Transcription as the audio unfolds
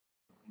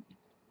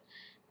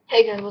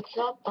Hey guys, what's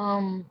up?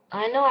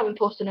 I know I haven't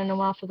posted in a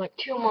while for like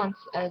 2 months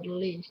at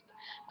least.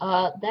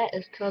 That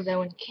is because I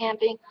went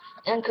camping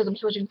and because I'm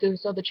switching to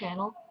this other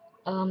channel.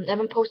 I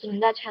haven't posted on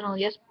that channel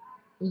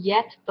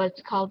yet, but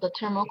it's called the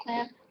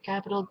TERMOCLAN,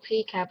 capital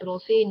T, capital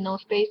C, no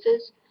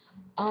spaces.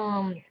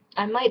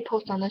 I might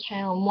post on this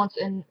channel once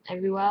in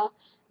every while,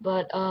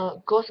 but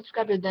go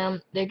subscribe to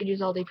them. They could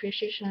use all the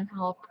appreciation and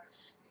help.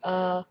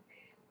 Uh,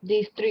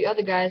 these three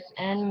other guys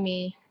and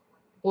me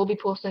will be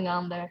posting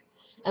on there.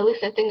 At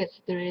least I think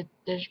it's three.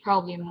 There's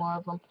probably more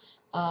of them,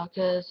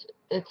 because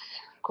it's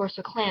of course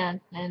a clan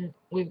and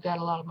we've got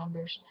a lot of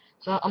members.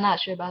 So I'm not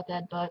sure about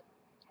that, but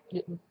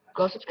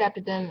go subscribe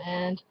to them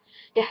and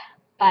yeah,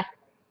 bye.